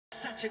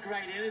such a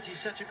great energy,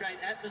 such a great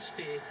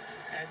atmosphere,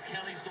 and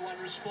Kelly's the one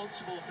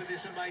responsible for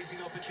this amazing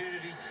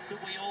opportunity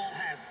that we all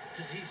have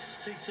to see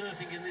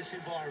surfing in this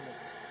environment.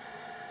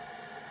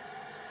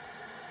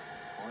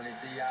 Well,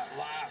 he's the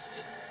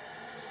last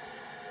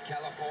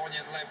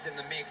Californian left in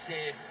the mix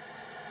here.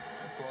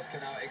 Of course,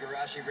 Kanoa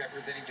Igarashi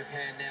representing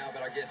Japan now,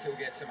 but I guess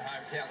he'll get some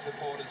hometown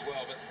support as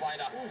well. But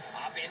Slater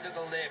up into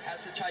the lip,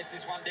 has to chase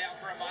this one down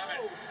for a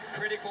moment.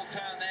 Critical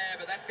turn there,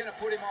 but that's going to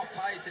put him off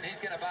pace and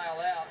he's going to bail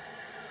out.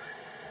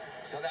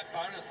 So that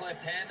bonus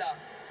left-hander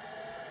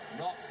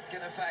not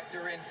going to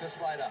factor in for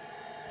Slater.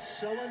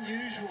 So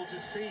unusual to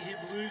see him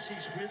lose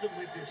his rhythm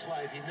with this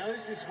wave. He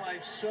knows this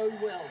wave so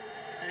well,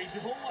 and he's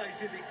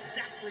always in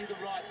exactly the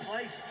right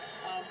place.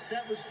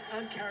 That was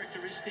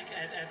uncharacteristic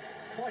and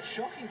quite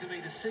shocking to me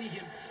to see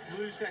him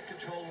lose that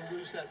control and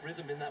lose that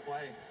rhythm in that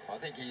way. I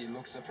think he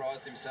looks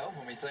surprised himself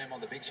when we see him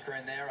on the big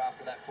screen there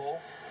after that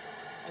fall.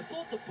 I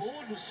thought the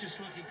board was just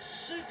looking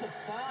super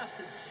fast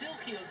and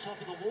silky on top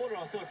of the water.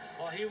 I thought,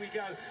 oh, here we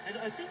go. And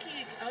I think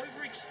he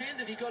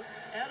overextended. He got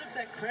out of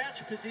that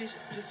crouch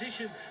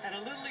position and a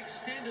little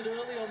extended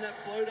early on that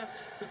floater.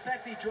 The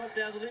fact that he dropped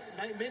out of the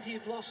lip meant he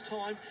had lost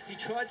time. He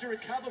tried to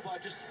recover by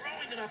just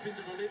throwing it up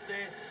into the lip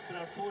there, but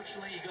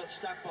unfortunately he got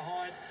stuck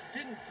behind.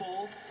 Didn't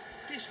fall,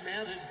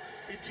 dismounted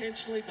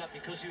intentionally, but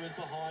because he was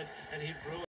behind and he'd ruined